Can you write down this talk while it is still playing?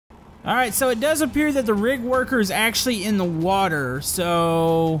All right, so it does appear that the rig worker is actually in the water,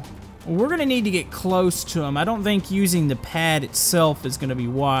 so we're gonna need to get close to him. I don't think using the pad itself is gonna be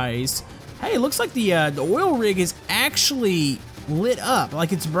wise. Hey, it looks like the oil rig is actually lit up,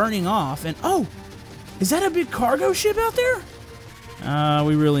 like it's burning off. And oh, is that a big cargo ship out there?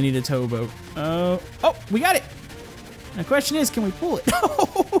 We really need a towboat. Oh, we got it. The question is, can we pull it?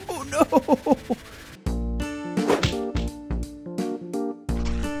 Oh, no.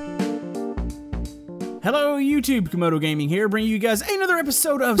 Hello YouTube, Camodo Gaming here, bringing you guys another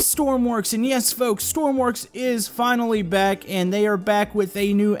episode of Stormworks. And yes folks, Stormworks is finally back, and they are back with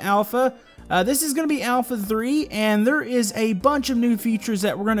a new alpha. This is going to be Alpha 3, and there is a bunch of new features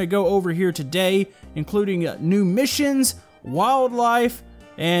that we're going to go over here today, including new missions, wildlife,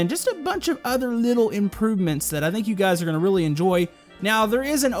 and just a bunch of other little improvements that I think you guys are going to really enjoy. Now, there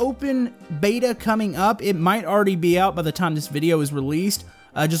is an open beta coming up. It might already be out by the time this video is released.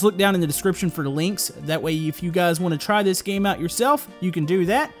 Just look down in the description for the links. That way, if you guys want to try this game out yourself, you can do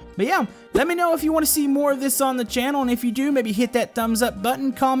that. But yeah, let me know if you want to see more of this on the channel, and if you do, maybe hit that thumbs up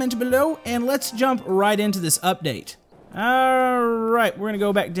button, comment below, and let's jump right into this update. Alright, we're going to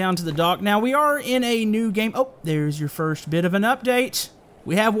go back down to the dock. Now, we are in a new game. Oh, there's your first bit of an update.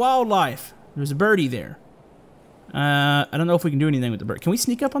 We have wildlife. There's a birdie there. I don't know if we can do anything with the bird. Can we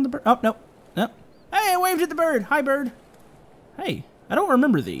sneak up on the bird? Oh, no. No. Hey, I waved at the bird. Hi, bird. Hey. I don't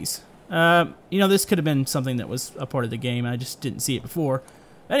remember these. You know, this could have been something that was a part of the game. I just didn't see it before.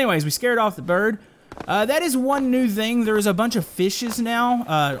 Anyways, we scared off the bird. That is one new thing. There's a bunch of fishes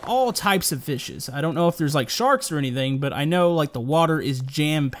now. All types of fishes. I don't know if there's like sharks or anything, but I know like the water is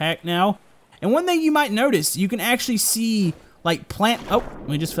jam-packed now. And one thing you might notice, you can actually see like plant... Oh,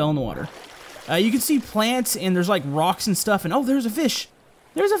 we just fell in the water. You can see plants and there's like rocks and stuff. And oh, there's a fish.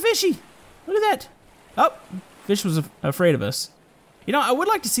 There's a fishy. Look at that. Oh, fish was afraid of us. You know, I would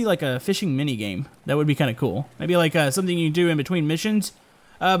like to see like a fishing mini game. That would be kind of cool. Maybe like something you do in between missions.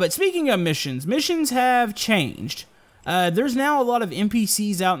 But speaking of missions, missions have changed. There's now a lot of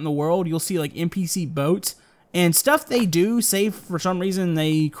NPCs out in the world. You'll see like NPC boats and stuff they do, say for some reason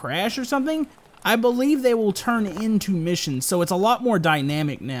they crash or something. I believe they will turn into missions, so it's a lot more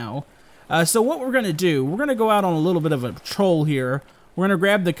dynamic now. So what we're going to do, we're going to go out on a little bit of a patrol here. We're going to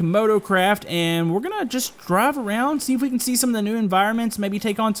grab the Camodo craft, and we're going to just drive around, see if we can see some of the new environments, maybe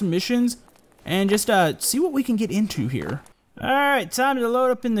take on some missions, and just see what we can get into here. Alright, time to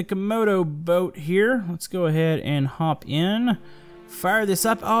load up in the Camodo boat here. Let's go ahead and hop in. Fire this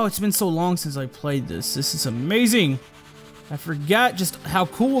up. Oh, it's been so long since I played this. This is amazing. I forgot just how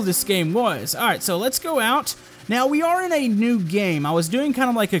cool this game was. Alright, so let's go out. Now, we are in a new game. I was doing kind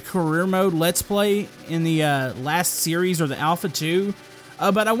of like a career mode let's play in the last series, or the Alpha 2.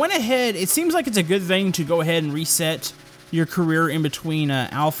 But I went ahead, it seems like it's a good thing to go ahead and reset your career in between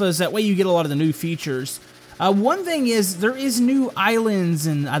alphas. That way you get a lot of the new features. One thing is, there is new islands,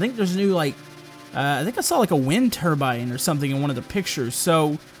 and I think there's new, like, I think I saw like a wind turbine or something in one of the pictures.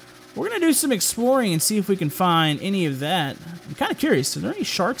 So we're going to do some exploring and see if we can find any of that. I'm kind of curious, are there any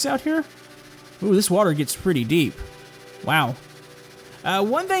sharks out here? Ooh, this water gets pretty deep. Wow.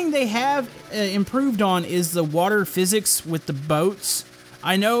 One thing they have improved on is the water physics with the boats.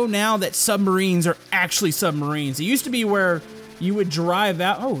 I know now that submarines are actually submarines. It used to be where you would drive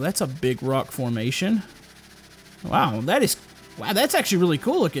out... Oh, that's a big rock formation. Wow, that's actually really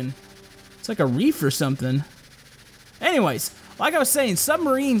cool looking. It's like a reef or something. Anyways, like I was saying,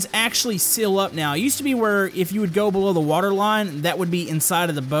 submarines actually seal up now. It used to be where if you would go below the water line, that would be inside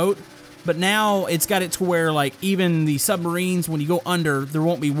of the boat. But now it's got it to where, like, even the submarines, when you go under, there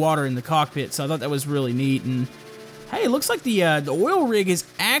won't be water in the cockpit. So I thought that was really neat. And hey, it looks like the oil rig is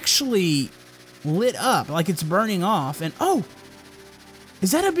actually lit up, like it's burning off. And oh, is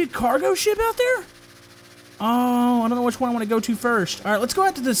that a big cargo ship out there? Oh, I don't know which one I want to go to first. All right, let's go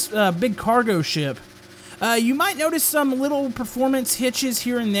out to this big cargo ship. You might notice some little performance hitches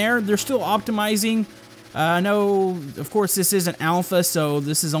here and there. They're still optimizing. I know, of course, this is an alpha, so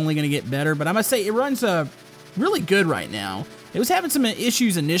this is only going to get better, but I must say it runs really good right now. It was having some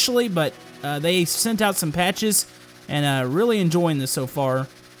issues initially, but they sent out some patches, and really enjoying this so far.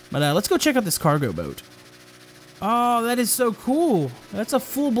 But let's go check out this cargo boat. Oh, that is so cool. That's a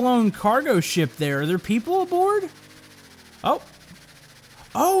full-blown cargo ship there. Are there people aboard? Oh.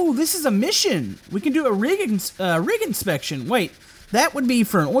 Oh, this is a mission. We can do a rig inspection. Wait, that would be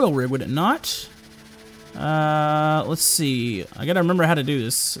for an oil rig, would it not? Let's see. I gotta remember how to do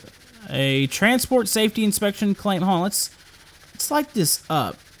this. A transport safety inspection claim. Hold on, let's light this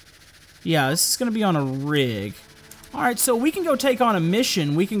up. Yeah, this is gonna be on a rig. Alright, so we can go take on a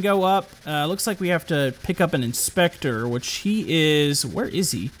mission. We can go up. Looks like we have to pick up an inspector, which he is... Where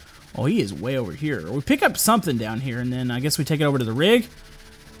is he? Oh, he is way over here. We pick up something down here, and then I guess we take it over to the rig.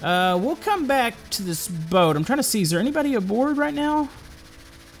 We'll come back to this boat. I'm trying to see, is there anybody aboard right now?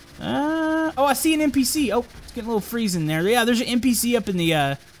 Oh, I see an NPC. Oh, it's getting a little freezing there. Yeah, there's an NPC up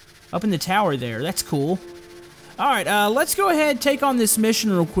in the tower there. That's cool. All right, let's go ahead and take on this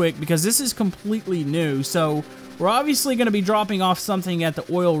mission real quick because this is completely new. So we're obviously going to be dropping off something at the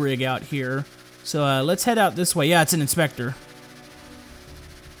oil rig out here. So let's head out this way. Yeah, it's an inspector.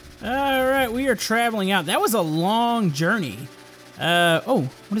 All right, we are traveling out. That was a long journey. Oh,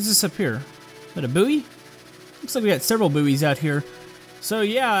 what is this up here? Is that a buoy? Looks like we got several buoys out here. So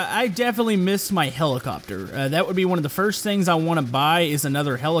yeah, I definitely missed my helicopter. That would be one of the first things I want to buy is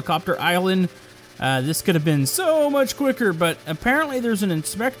another helicopter island. This could have been so much quicker, but apparently there's an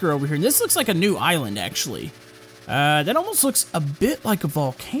inspector over here. And this looks like a new island, actually. That almost looks a bit like a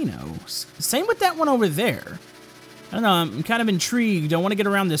volcano. Same with that one over there. I don't know, I'm kind of intrigued. I want to get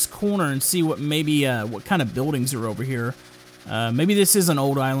around this corner and see what maybe, what kind of buildings are over here. Maybe this is an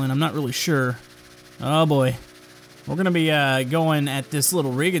old island, I'm not really sure. Oh boy. We're gonna be, going at this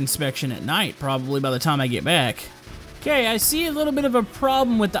little rig inspection at night, probably by the time I get back. Okay, I see a little bit of a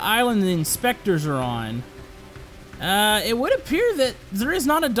problem with the island the inspectors are on. It would appear that there is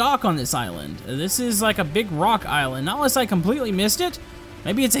not a dock on this island. This is like a big rock island, not unless I completely missed it.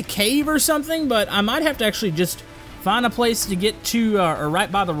 Maybe it's a cave or something, but I might have to actually just find a place to get to, or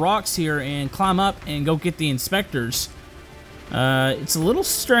right by the rocks here and climb up and go get the inspectors. It's a little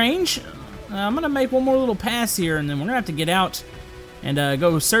strange. I'm gonna make one more little pass here and then we're gonna have to get out and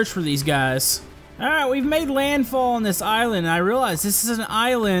go search for these guys. Alright, we've made landfall on this island and I realize this is an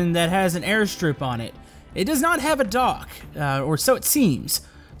island that has an airstrip on it. It does not have a dock, or so it seems.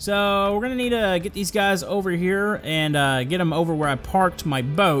 So we're gonna need to get these guys over here and get them over where I parked my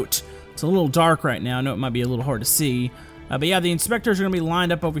boat. It's a little dark right now. I know it might be a little hard to see. But yeah, the inspectors are going to be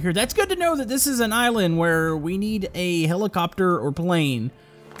lined up over here. That's good to know that this is an island where we need a helicopter or plane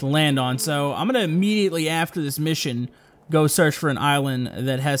to land on. So I'm going to immediately after this mission go search for an island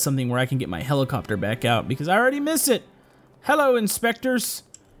that has something where I can get my helicopter back out because I already missed it. Hello, inspectors.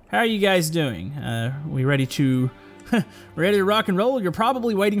 How are you guys doing? We ready to ready to rock and roll? You're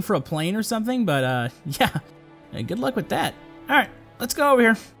probably waiting for a plane or something, but yeah, good luck with that. All right, let's go over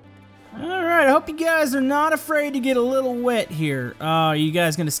here. Alright, I hope you guys are not afraid to get a little wet here. Are you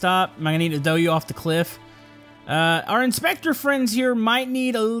guys gonna stop? Am I gonna need to throw you off the cliff? Our inspector friends here might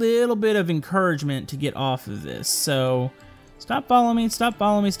need a little bit of encouragement to get off of this. So, stop following me, stop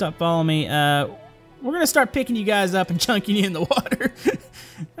following me, stop following me. We're gonna start picking you guys up and chunking you in the water.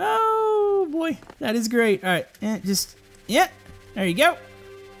 Oh boy, that is great. Alright, yeah, there you go.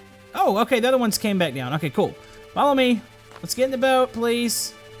 Oh, okay, the other ones came back down. Okay, cool. Follow me. Let's get in the boat,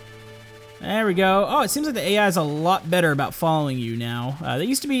 please. There we go. Oh, it seems like the AI is a lot better about following you now. That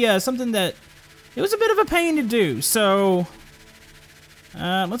used to be something that it was a bit of a pain to do. So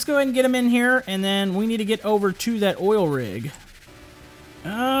let's go ahead and get them in here, and then we need to get over to that oil rig.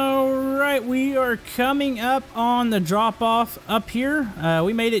 All right, we are coming up on the drop-off up here.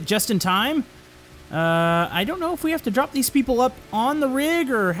 We made it just in time. I don't know if we have to drop these people up on the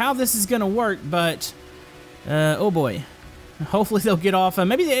rig or how this is going to work, but oh boy. Hopefully they'll get off.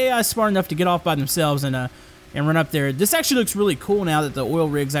 Maybe the AI is smart enough to get off by themselves and run up there. This actually looks really cool now that the oil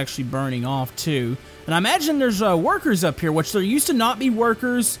rig's actually burning off too. And I imagine there's workers up here, which there used to not be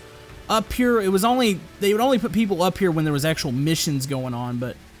workers up here. It was only, they would only put people up here when there was actual missions going on,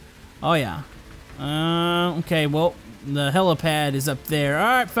 but oh yeah. Okay, well, the helipad is up there. All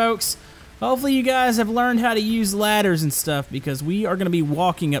right, folks. Hopefully you guys have learned how to use ladders and stuff because we are going to be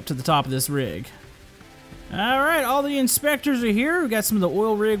walking up to the top of this rig. Alright, all the inspectors are here. We got some of the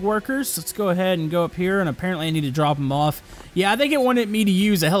oil rig workers. Let's go ahead and go up here, and apparently I need to drop them off. Yeah, I think it wanted me to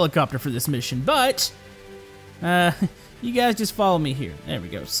use a helicopter for this mission, but you guys just follow me here. There we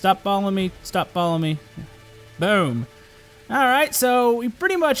go. Stop following me. Stop following me. Boom. Alright, so we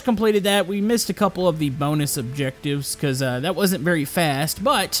pretty much completed that. We missed a couple of the bonus objectives because that wasn't very fast,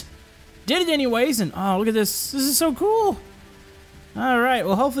 but did it anyways, and oh, look at this. This is so cool. Alright,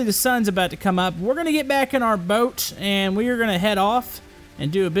 well hopefully the sun's about to come up. We're going to get back in our boat and we are going to head off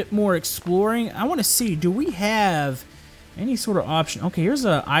and do a bit more exploring. I want to see, do we have any sort of option? Okay, here's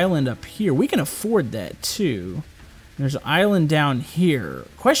an island up here. We can afford that too. There's an island down here.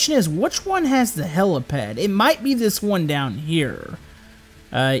 Question is, which one has the helipad? It might be this one down here.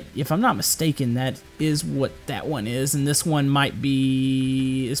 If I'm not mistaken, that is what that one is. And this one might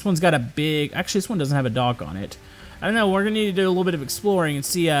be... This one's got a big... Actually, this one doesn't have a dock on it. I don't know, we're going to need to do a little bit of exploring and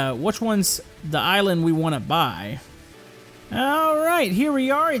see which one's the island we want to buy. Alright, here we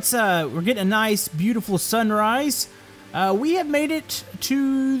are. It's we're getting a nice, beautiful sunrise. We have made it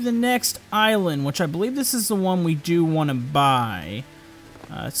to the next island, which I believe this is the one we do want to buy.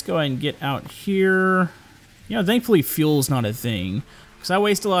 Let's go ahead and get out here. You know, thankfully fuel's not a thing, because I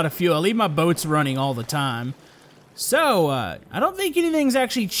waste a lot of fuel. I leave my boats running all the time. So, I don't think anything's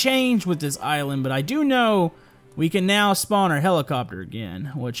actually changed with this island, but I do know we can now spawn our helicopter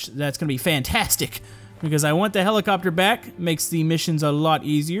again, which that's going to be fantastic, because I want the helicopter back. Makes the missions a lot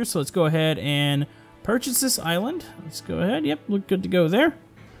easier, so let's go ahead and purchase this island. Let's go ahead. Yep, look good to go there.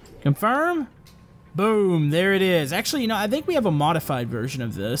 Confirm. Boom, there it is. Actually, you know, I think we have a modified version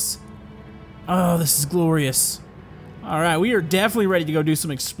of this. Oh, this is glorious. Alright, we are definitely ready to go do some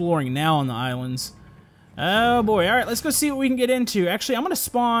exploring now on the islands. Oh boy, alright, let's go see what we can get into. Actually, I'm gonna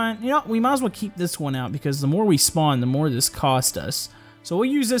spawn, you know, we might as well keep this one out, because the more we spawn, the more this costs us. So we'll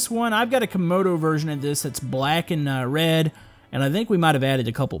use this one. I've got a Camodo version of this that's black and red, and I think we might have added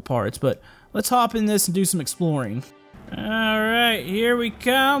a couple parts, but let's hop in this and do some exploring. Alright, here we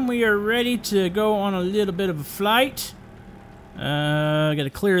come. We are ready to go on a little bit of a flight.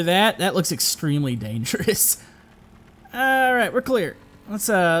 Gotta clear that. That looks extremely dangerous. Alright, we're clear.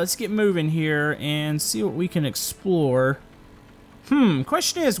 Let's get moving here and see what we can explore.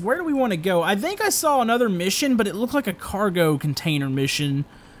 Question is, where do we want to go? I think I saw another mission, but it looked like a cargo container mission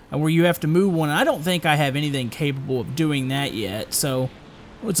where you have to move one. I don't think I have anything capable of doing that yet, so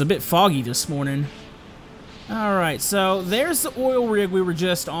it's a bit foggy this morning. Alright, so there's the oil rig we were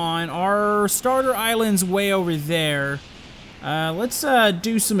just on. Our starter island's way over there. Let's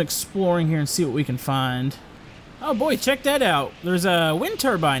do some exploring here and see what we can find. Oh boy, check that out. There's a wind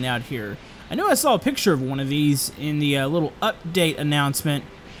turbine out here. I know I saw a picture of one of these in the little update announcement.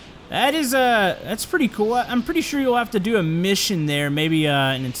 That's pretty cool. I'm pretty sure you'll have to do a mission there, maybe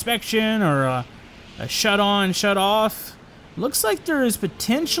an inspection or a shut on, shut off. Looks like there is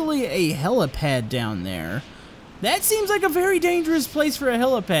potentially a helipad down there. That seems like a very dangerous place for a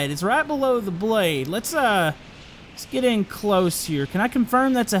helipad. It's right below the blade. Let's get in close here. Can I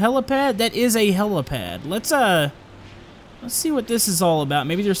confirm that's a helipad? That is a helipad. Let's see what this is all about.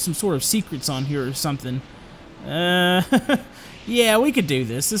 Maybe there's some sort of secrets on here or something. Yeah, we could do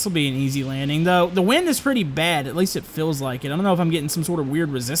this. This will be an easy landing, though. The wind is pretty bad. At least it feels like it. I don't know if I'm getting some sort of weird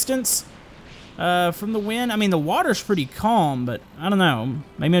resistance from the wind. I mean, the water's pretty calm, but I don't know.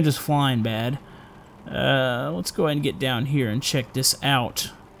 Maybe I'm just flying bad. Let's go ahead and get down here and check this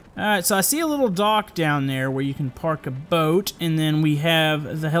out. Alright, so I see a little dock down there where you can park a boat, and then we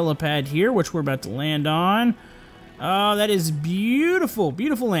have the helipad here, which we're about to land on. Oh, that is beautiful.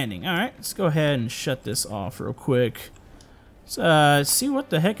 Beautiful landing. Alright, let's go ahead and shut this off real quick. Let's see what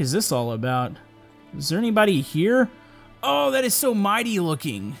the heck is this all about. Is there anybody here? Oh, that is so mighty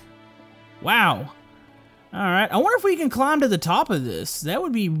looking. Wow. Alright, I wonder if we can climb to the top of this. That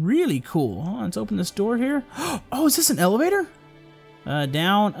would be really cool. Hold on, let's open this door here. Oh, is this an elevator?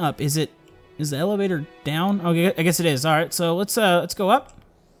 Down, up. Is the elevator down? Okay, I guess it is. Alright, so let's go up.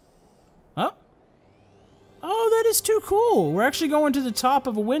 Up. Oh, that is too cool. We're actually going to the top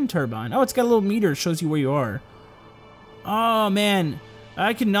of a wind turbine. Oh, it's got a little meter. It shows you where you are. Oh, man.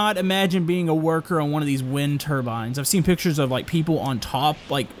 I cannot imagine being a worker on one of these wind turbines. I've seen pictures of, like, people on top,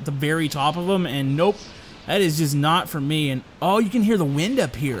 like, the very top of them, and nope. That is just not for me. And, oh, you can hear the wind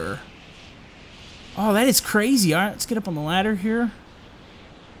up here. Oh, that is crazy. All right, let's get up on the ladder here.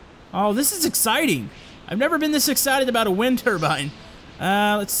 Oh, this is exciting. I've never been this excited about a wind turbine.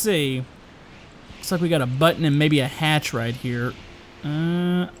 Let's see. Looks like we got a button and maybe a hatch right here.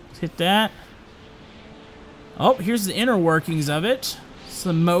 Let's hit that. Oh, here's the inner workings of it. It's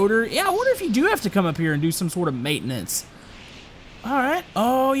the motor. Yeah, I wonder if you do have to come up here and do some sort of maintenance. All right.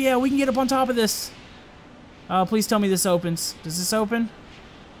 Oh, yeah, we can get up on top of this. Oh, please tell me this opens. Does this open?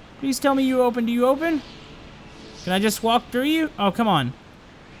 Please tell me you open. Do you open? Can I just walk through you? Oh, come on.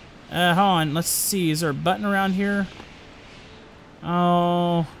 Hold on. Let's see. Is there a button around here?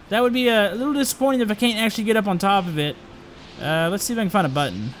 Oh, that would be a little disappointing if I can't actually get up on top of it. Let's see if I can find a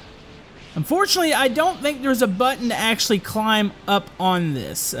button. Unfortunately, I don't think there's a button to actually climb up on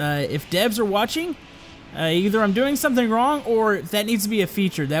this. If devs are watching, either I'm doing something wrong or if that needs to be a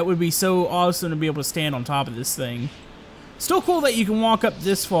feature. That would be so awesome to be able to stand on top of this thing. Still cool that you can walk up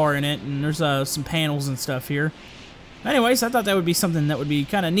this far in it, and there's some panels and stuff here. Anyways, I thought that would be something that would be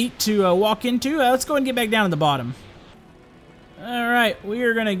kind of neat to walk into. Let's go and get back down to the bottom. Alright, we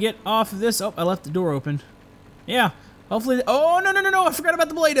are going to get off of this. Oh, I left the door open. Yeah, hopefully... Oh, no, I forgot about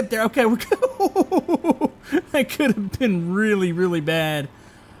the blade up there. Okay, we're good. That could have been really, really bad.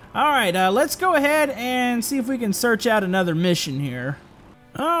 Alright, let's go ahead and see if we can search out another mission here.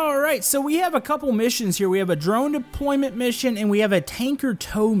 Alright, so we have a couple missions here. We have a drone deployment mission and we have a tanker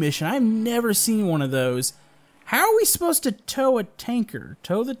tow mission. I've never seen one of those. How are we supposed to tow a tanker?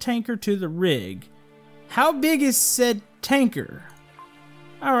 Tow the tanker to the rig. How big is said tanker?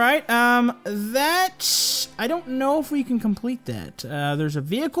 Alright, that... I don't know if we can complete that. There's a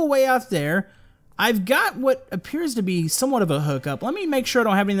vehicle way out there. I've got what appears to be somewhat of a hookup. Let me make sure I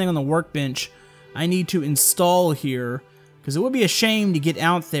don't have anything on the workbench I need to install here, because it would be a shame to get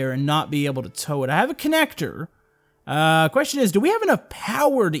out there and not be able to tow it. I have a connector. Question is, do we have enough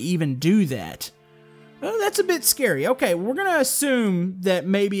power to even do that? Oh, that's a bit scary. Okay, we're gonna assume that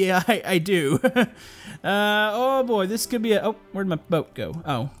maybe I do. Oh boy, this could be a... Oh, where'd my boat go?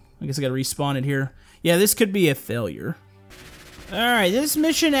 Oh, I guess I gotta respawn it here. Yeah, this could be a failure. Alright, this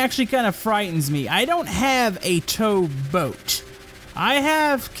mission actually kind of frightens me. I don't have a tow boat. I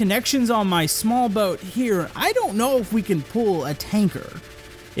have connections on my small boat here. I don't know if we can pull a tanker.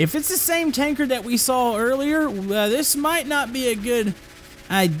 If it's the same tanker that we saw earlier, this might not be a good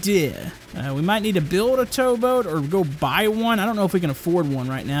idea. We might need to build a towboat or go buy one. I don't know if we can afford one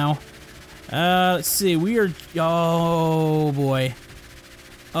right now. Let's see. We are... Oh, boy.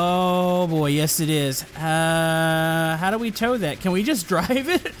 Oh, boy. Yes, it is. How do we tow that? Can we just drive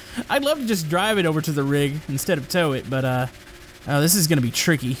it? I'd love to just drive it over to the rig instead of tow it, but, oh, this is going to be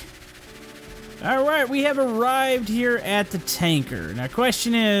tricky. All right, we have arrived here at the tanker. Now,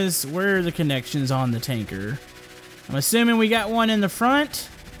 question is, where are the connections on the tanker? I'm assuming we got one in the front.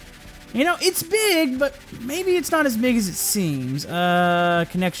 You know, it's big, but maybe it's not as big as it seems.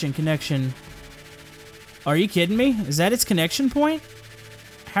 Connection. Are you kidding me? Is that its connection point?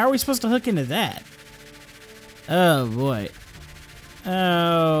 How are we supposed to hook into that? Oh, boy.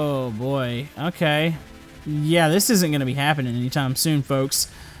 Oh, boy. Okay. Yeah, this isn't going to be happening anytime soon, folks.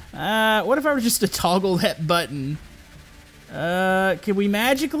 What if I were just to toggle that button? Can we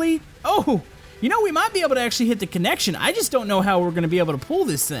magically... Oh! You know, we might be able to actually hit the connection. I just don't know how we're going to be able to pull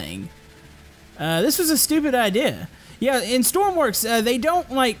this thing. This was a stupid idea. Yeah, in Stormworks, they don't,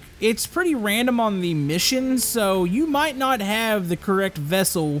 like... It's pretty random on the missions, so you might not have the correct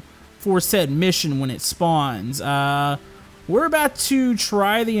vessel for said mission when it spawns. We're about to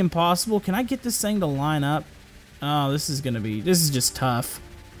try the impossible. Can I get this thing to line up? Oh, this is just tough.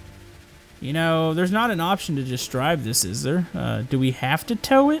 You know, there's not an option to just drive this, is there? Do we have to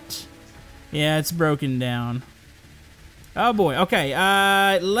tow it? Yeah, it's broken down. Oh boy, okay,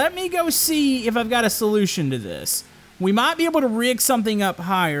 let me go see if I've got a solution to this. We might be able to rig something up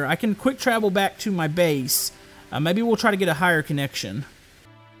higher. I can quick travel back to my base. Maybe we'll try to get a higher connection.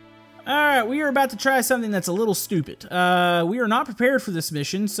 Alright, we are about to try something that's a little stupid. We are not prepared for this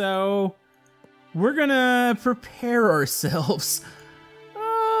mission, so we're gonna prepare ourselves.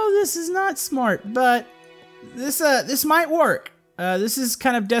 Oh, this is not smart, but this might work. This is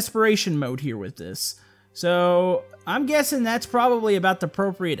kind of desperation mode here with this. So I'm guessing that's probably about the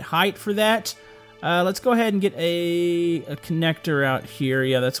appropriate height for that. Let's go ahead and get a connector out here.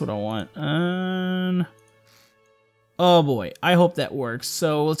 Yeah, that's what I want. Oh boy, I hope that works.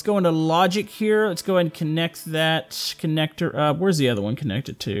 So let's go into logic here. Let's go ahead and connect that connector. Where's the other one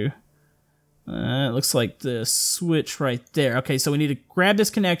connected to? It looks like the switch right there. Okay, so we need to grab this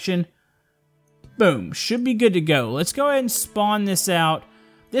connection. Boom, should be good to go. Let's go ahead and spawn this out.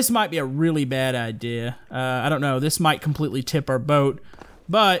 This might be a really bad idea. I don't know, this might completely tip our boat,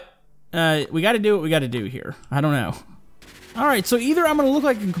 but we gotta do what we gotta do here. I don't know. Alright, so either I'm gonna look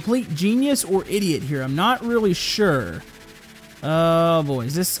like a complete genius or idiot here. I'm not really sure. Oh boy,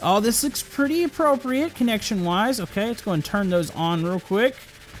 is this... Oh, this looks pretty appropriate connection-wise. Okay, let's go and turn those on real quick.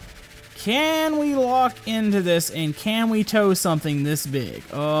 Can we lock into this, and can we tow something this big?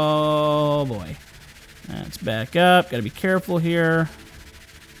 Oh boy. Let's back up. Gotta be careful here.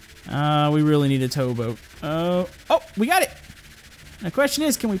 We really need a towboat. Oh, we got it! The question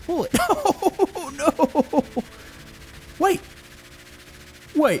is, can we pull it? Oh, no!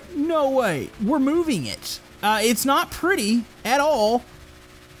 Wait, no way. We're moving it. It's not pretty at all,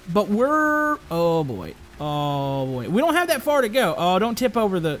 but we're... Oh boy. Oh boy. We don't have that far to go. Oh, don't tip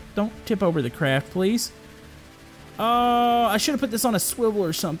over the craft, please. Oh, I should have put this on a swivel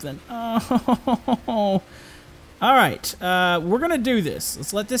or something. Oh. All right, we're gonna do this.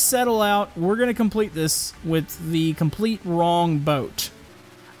 Let's let this settle out. We're gonna complete this with the complete wrong boat.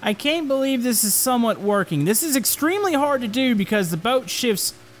 I can't believe this is somewhat working. This is extremely hard to do because the boat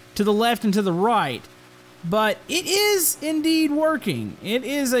shifts to the left and to the right, but it is indeed working. It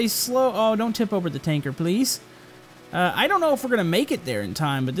is a slow... Oh, don't tip over the tanker, please. I don't know if we're gonna make it there in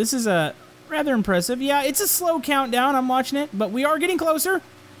time, but this is rather impressive. Yeah, it's a slow countdown. I'm watching it, but we are getting closer.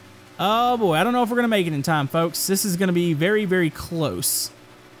 Oh boy, I don't know if we're gonna make it in time, folks. This is gonna be very, very close.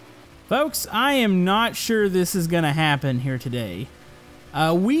 Folks, I am not sure this is gonna happen here today.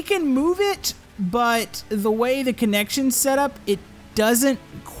 We can move it, but the way the connection's set up, it doesn't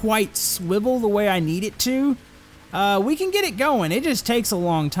quite swivel the way I need it to. We can get it going. It just takes a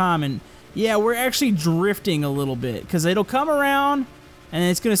long time, and yeah, we're actually drifting a little bit because it'll come around and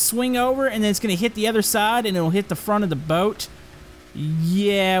it's going to swing over and then it's going to hit the other side and it'll hit the front of the boat.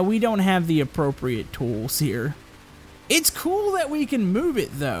 Yeah, we don't have the appropriate tools here. It's cool that we can move it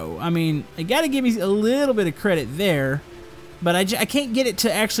though. I mean, I got to give me a little bit of credit there, but I can't get it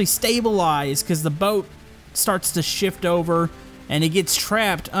to actually stabilize because the boat starts to shift over and it gets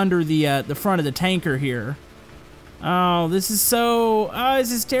trapped under the front of the tanker here. Oh, this is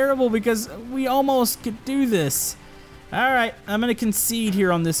this is terrible because we almost could do this. Alright, I'm going to concede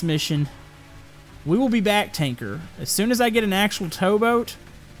here on this mission. We will be back, tanker. As soon as I get an actual towboat,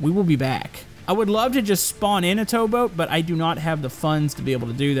 we will be back. I would love to just spawn in a towboat, but I do not have the funds to be able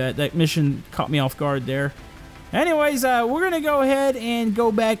to do that. That mission caught me off guard there. Anyways, we're going to go ahead and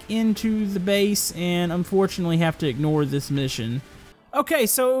go back into the base and unfortunately have to ignore this mission. Okay,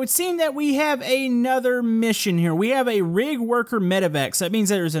 so it would seem that we have another mission here. We have a rig worker medevac. So that means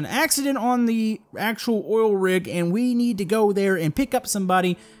there's an accident on the actual oil rig and we need to go there and pick up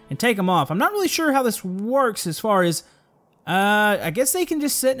somebody and take them off. I'm not really sure how this works as far as, I guess they can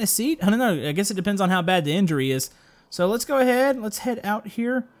just sit in a seat. I don't know. I guess it depends on how bad the injury is. So let's go ahead. Let's head out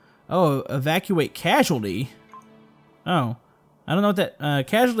here. Oh, evacuate casualty. Oh, I don't know what that,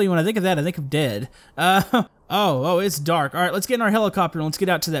 casualty, when I think of that, I think of dead. Oh, it's dark. All right, let's get in our helicopter and let's get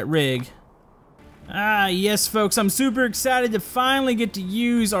out to that rig. Ah, yes, folks, I'm super excited to finally get to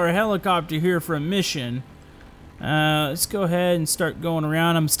use our helicopter here for a mission. Let's go ahead and start going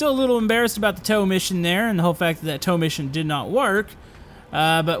around. I'm still a little embarrassed about the tow mission there and the whole fact that that tow mission did not work.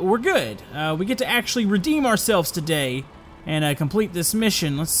 But we're good. We get to actually redeem ourselves today and complete this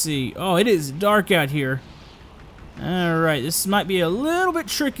mission. Let's see. Oh, it is dark out here. Alright, this might be a little bit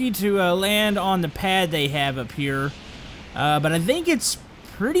tricky to land on the pad they have up here. But I think it's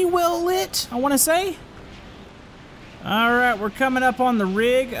pretty well lit, I want to say. Alright, we're coming up on the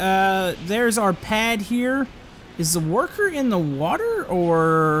rig. There's our pad here. Is the worker in the water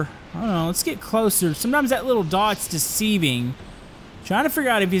or... I don't know, let's get closer. Sometimes that little dot's deceiving. Trying to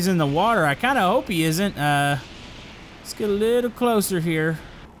figure out if he's in the water. I kind of hope he isn't. Let's get a little closer here.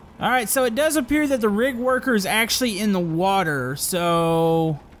 Alright, so it does appear that the rig worker is actually in the water,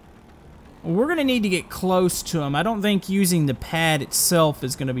 so we're going to need to get close to him. I don't think using the pad itself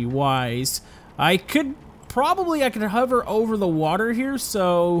is going to be wise. I could hover over the water here,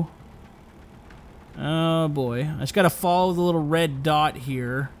 so... Oh boy, I just got to follow the little red dot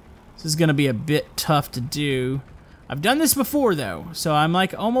here. This is going to be a bit tough to do. I've done this before though, so I'm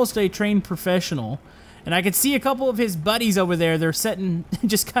like almost a trained professional. And I can see a couple of his buddies over there. They're sitting,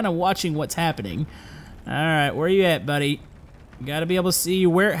 just kind of watching what's happening. Alright, where are you at, buddy? Gotta be able to see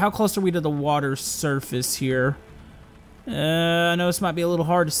you. How close are we to the water surface here? I know this might be a little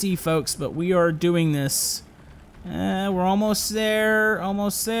hard to see, folks, but we are doing this. We're almost there.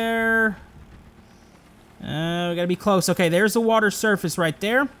 Almost there. We gotta be close. Okay, there's the water surface right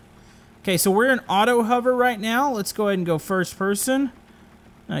there. Okay, so we're in auto hover right now. Let's go ahead and go first person.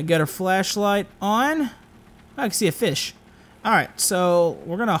 I got our flashlight on. I can see a fish. Alright, so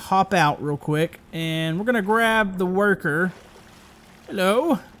we're going to hop out real quick. And we're going to grab the worker.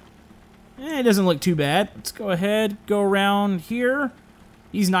 Hello. It doesn't look too bad. Let's go ahead, go around here.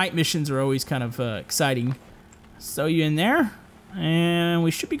 These night missions are always kind of exciting. So you in there. And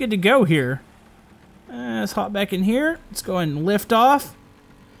we should be good to go here. Let's hop back in here. Let's go ahead and lift off.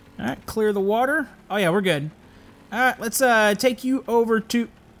 Alright, clear the water. Oh yeah, we're good. Alright, let's take you over to...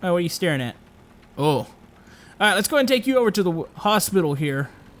 Oh, what are you staring at? Oh. Alright, let's go ahead and take you over to the hospital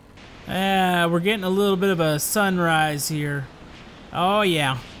here. We're getting a little bit of a sunrise here. Oh,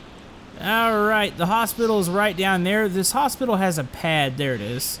 yeah. Alright, the hospital is right down there. This hospital has a pad. There it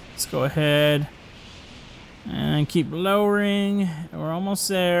is. Let's go ahead and keep lowering. We're almost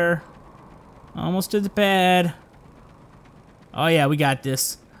there. Almost to the pad. Oh, yeah, we got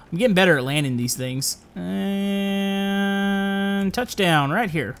this. I'm getting better at landing these things. And touchdown right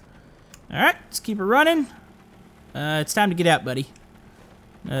here. Alright, let's keep it running. It's time to get out, buddy.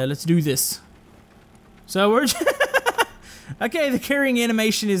 Let's do this. So we're... Okay, the carrying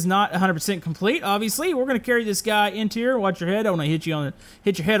animation is not 100% complete, obviously. We're going to carry this guy into here. Watch your head. I want to hit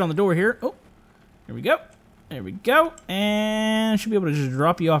your head on the door here. Oh, there we go. There we go. And should be able to just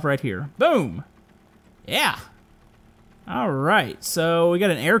drop you off right here. Boom. Yeah. Alright, so we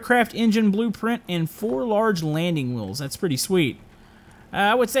got an aircraft engine blueprint and 4 large landing wheels. That's pretty sweet.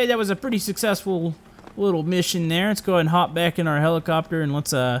 I would say that was a pretty successful little mission there. Let's go ahead and hop back in our helicopter and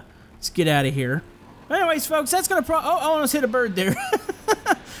let's get out of here. Anyways, folks, that's gonna oh, I almost hit a bird there.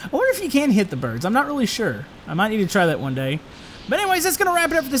 wonder if you can hit the birds. I'm not really sure. I might need to try that one day. But anyways, that's going to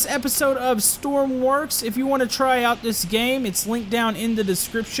wrap it up for this episode of Stormworks. If you want to try out this game, it's linked down in the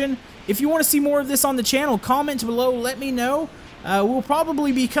description. If you want to see more of this on the channel, comment below, let me know. We'll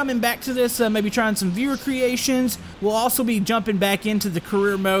probably be coming back to this, maybe trying some viewer creations. We'll also be jumping back into the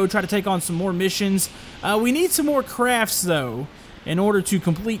career mode, try to take on some more missions. We need some more crafts, though, in order to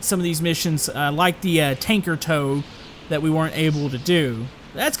complete some of these missions, like the tanker tow that we weren't able to do.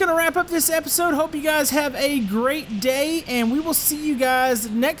 That's going to wrap up this episode. Hope you guys have a great day, and we will see you guys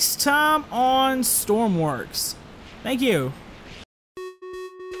next time on Stormworks. Thank you.